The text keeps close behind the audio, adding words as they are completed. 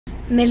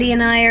Millie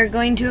and I are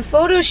going to a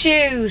photo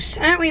shoot,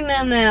 aren't we,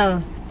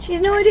 Mel? She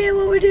has no idea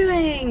what we're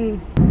doing.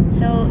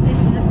 So this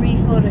is a free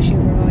photo shoot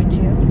we're going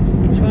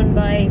to. It's run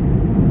by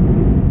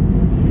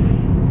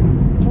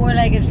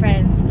Four-Legged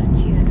Friends. Oh,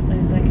 Jesus, I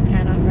was like, I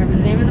cannot remember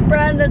the name of the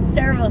brand, that's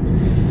terrible.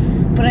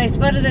 But I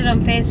spotted it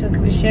on Facebook.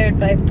 It was shared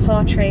by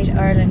Portrait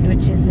Ireland,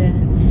 which is a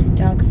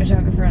dog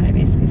photographer, and I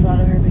basically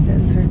follow her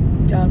because her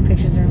dog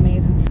pictures are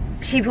amazing.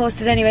 She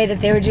posted anyway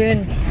that they were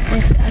doing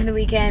this on the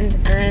weekend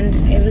and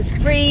it was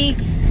free,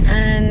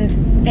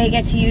 and they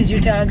get to use your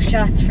dog's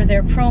shots for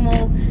their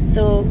promo.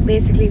 So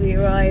basically we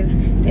arrive,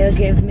 they'll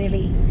give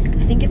Millie,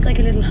 I think it's like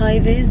a little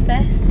high-vis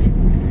vest,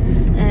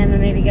 and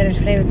maybe get her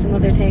to play with some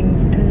other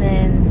things, and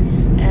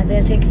then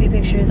they'll take a few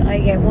pictures. I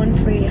get one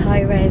free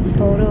high-res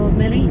photo of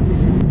Millie,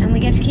 and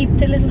we get to keep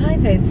the little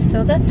high-vis,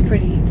 so that's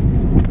pretty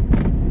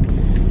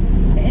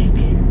sick.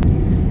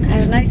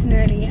 Out nice and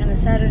early on a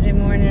Saturday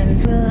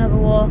morning, we'll have a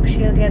walk,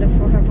 she'll get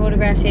her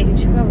photograph taken.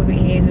 She'll probably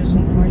hate it,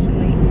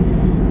 unfortunately,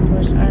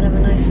 but I'll have a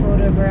nice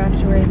photo of her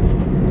afterwards.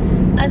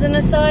 As an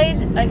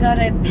aside, I got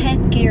a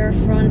Pet Gear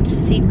front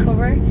seat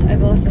cover.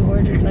 I've also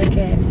ordered like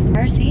a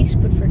car seat,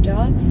 but for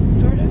dogs,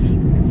 sort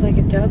of. It's like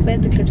a dog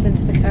bed that clips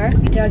into the car.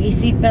 The doggy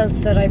seat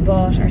belts that I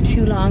bought are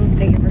too long.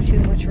 They give her too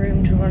much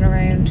room to run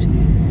around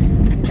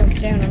and jump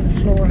down on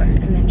the floor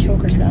and then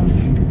choke herself.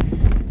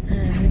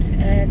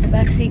 And the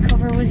back seat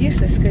cover was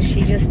useless because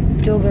she just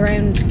dug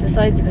around the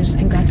sides of it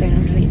and got down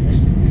underneath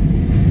it.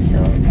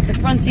 So the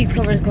front seat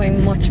cover is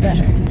going much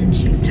better, and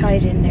she's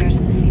tied in there to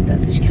the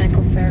seatbelt, so she can't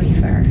go very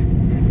far.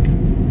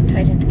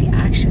 Tied into the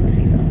actual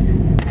seatbelt.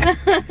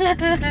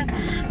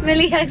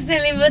 Millie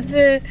accidentally put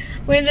the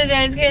window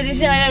down, scared the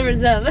shit out of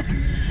herself.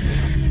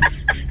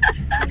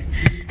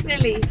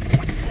 Millie,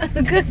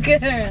 oh, good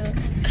girl.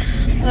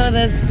 Oh,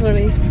 that's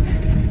funny.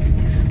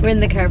 We're in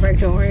the car park,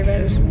 don't worry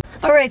about it.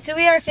 Alright, so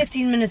we are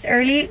 15 minutes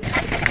early.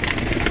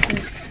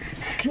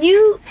 Can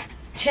you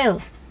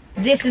chill?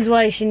 This is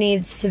why she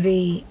needs to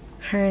be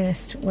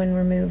harnessed when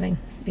we're moving,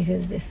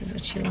 because this is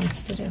what she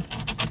wants to do.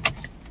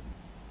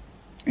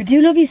 I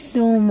do love you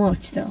so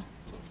much though.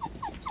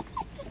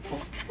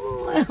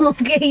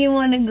 Okay, you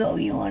wanna go,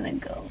 you wanna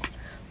go.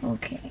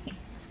 Okay.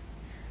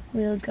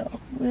 We'll go,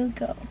 we'll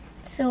go.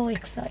 So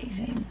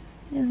exciting,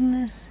 isn't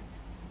it?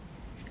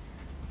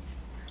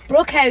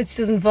 Brooke House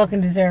doesn't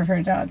fucking deserve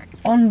her dog.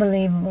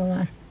 Unbelievable,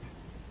 man.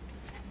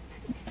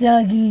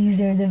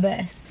 Doggies are the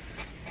best.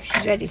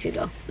 She's ready to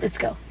go. Let's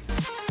go.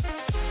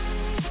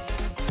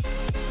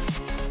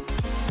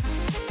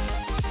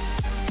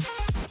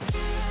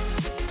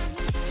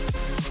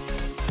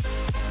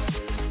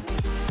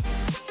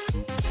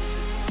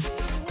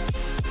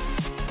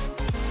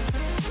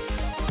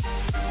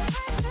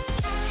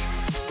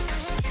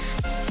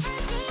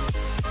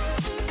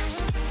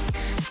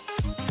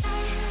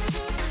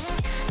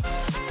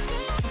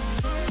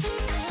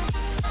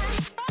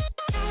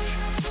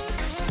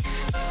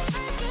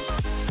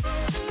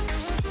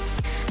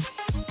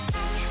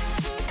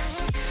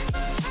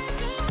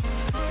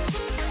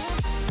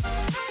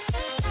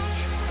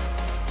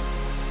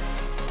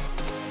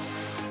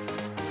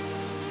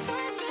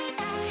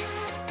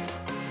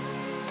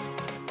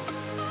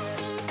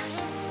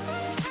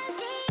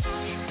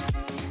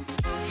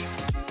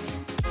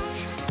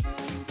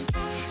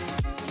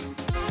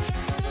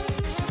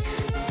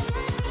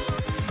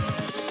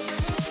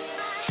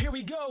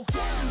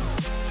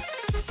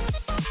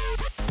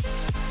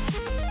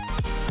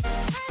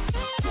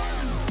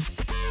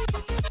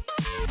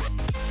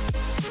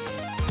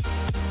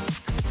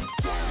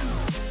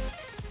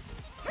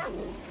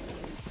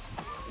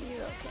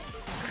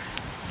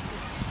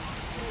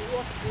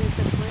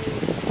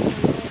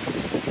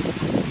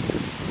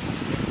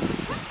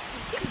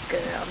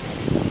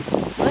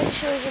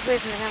 She always look away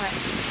from the camera.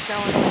 So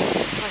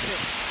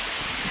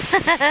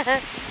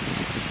annoying.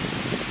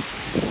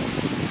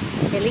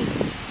 Billy?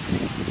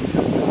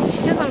 She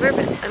does on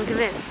purpose, I'm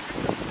convinced.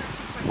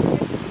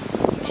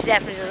 She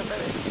definitely does on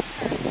purpose.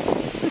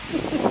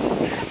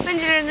 When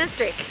did you learn this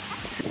trick?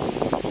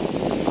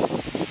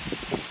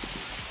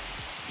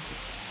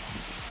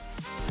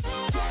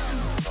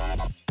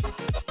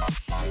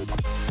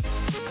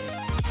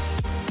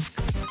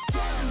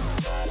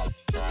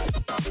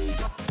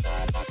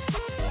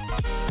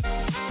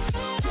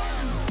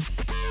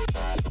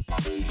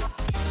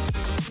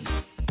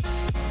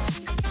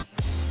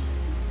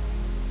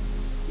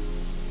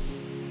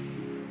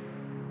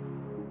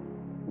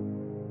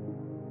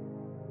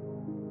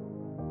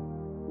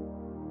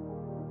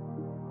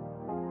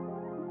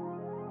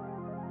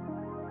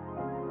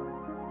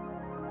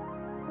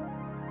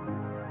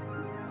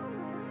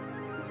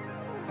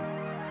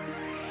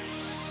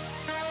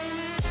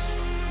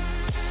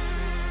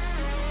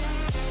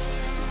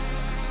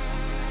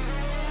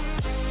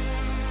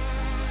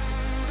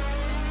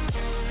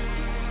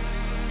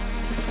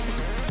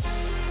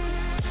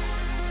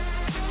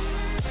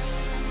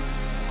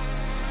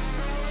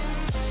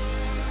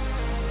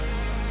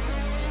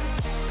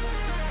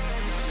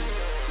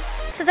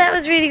 So that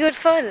was really good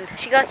fun.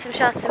 She got some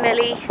shots of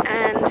Millie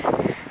and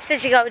she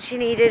said she got what she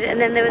needed,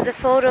 and then there was a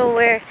photo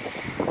where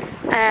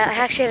I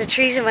actually had a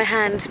treat in my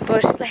hand,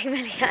 but like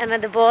Millie, and I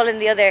had the ball in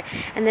the other,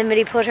 and then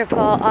Millie put her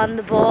paw on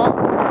the ball. It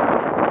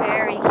was a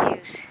very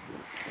cute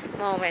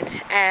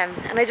moment.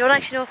 And I don't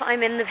actually know if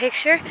I'm in the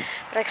picture,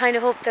 but I kind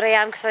of hope that I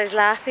am because I was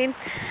laughing.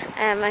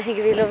 I think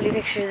it'd be a lovely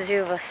picture of the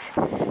two of us.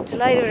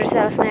 Delighted with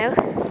herself now.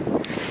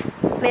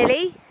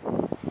 Millie?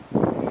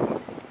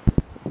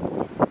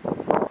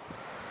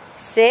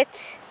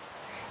 Sit.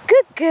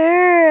 Good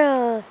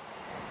girl.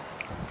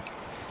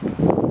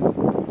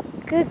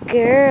 Good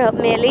girl.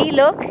 Millie,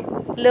 look.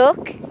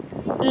 Look.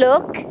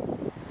 Look.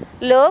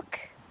 Look.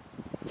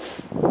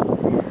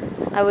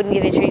 I wouldn't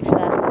give you a treat for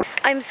that.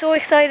 I'm so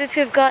excited to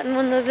have gotten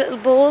one of those little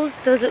bowls.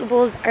 Those little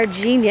bowls are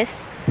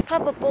genius.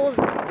 Pop-up bowls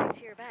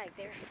into your bag.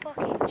 They're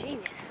fucking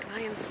genius. And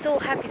I am so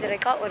happy that I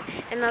got one.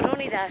 And not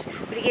only that,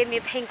 but he gave me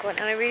a pink one.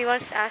 And I really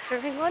wanted to ask for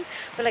a pink one.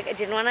 But like I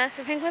didn't want to ask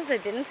for a pink one, so I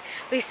didn't.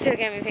 But he still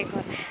gave me a pink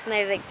one. And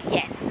I was like,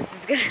 yes, this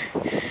is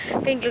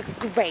good. Pink looks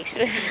great.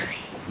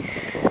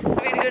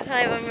 Really good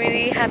time. I'm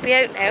really happy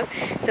out now.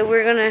 So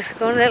we're gonna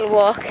go on a little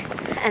walk.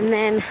 And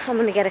then I'm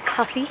gonna get a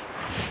coffee.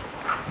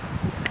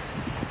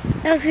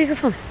 That was really good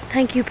fun.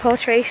 Thank you,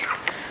 Portrait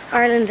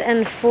Ireland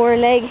and Four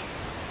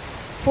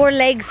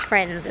Legs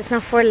Friends. It's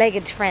not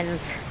Four-Legged Friends.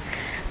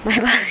 My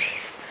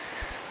apologies.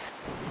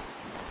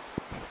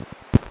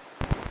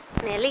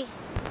 Millie.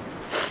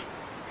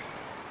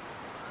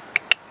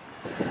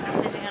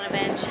 Sitting on a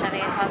bench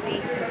having a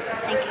coffee.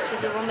 Thank you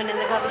to the woman in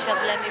the coffee shop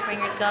who let me bring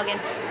her dog in.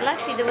 Well,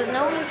 actually, there was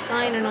no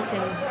sign or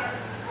nothing.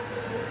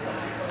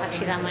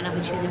 Actually, that might not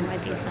be true. There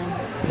might be a sign.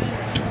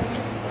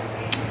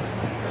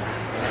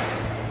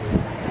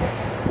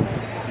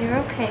 You're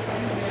okay.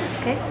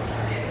 Okay?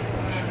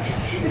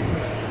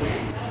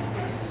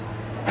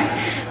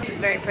 It's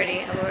very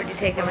pretty. I've already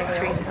taken like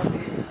 3 steps.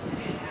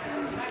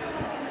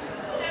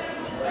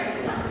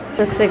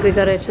 Looks like we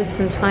got it just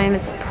in time.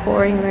 It's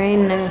pouring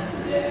rain now.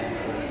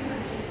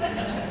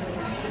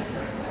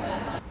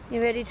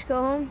 You ready to go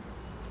home?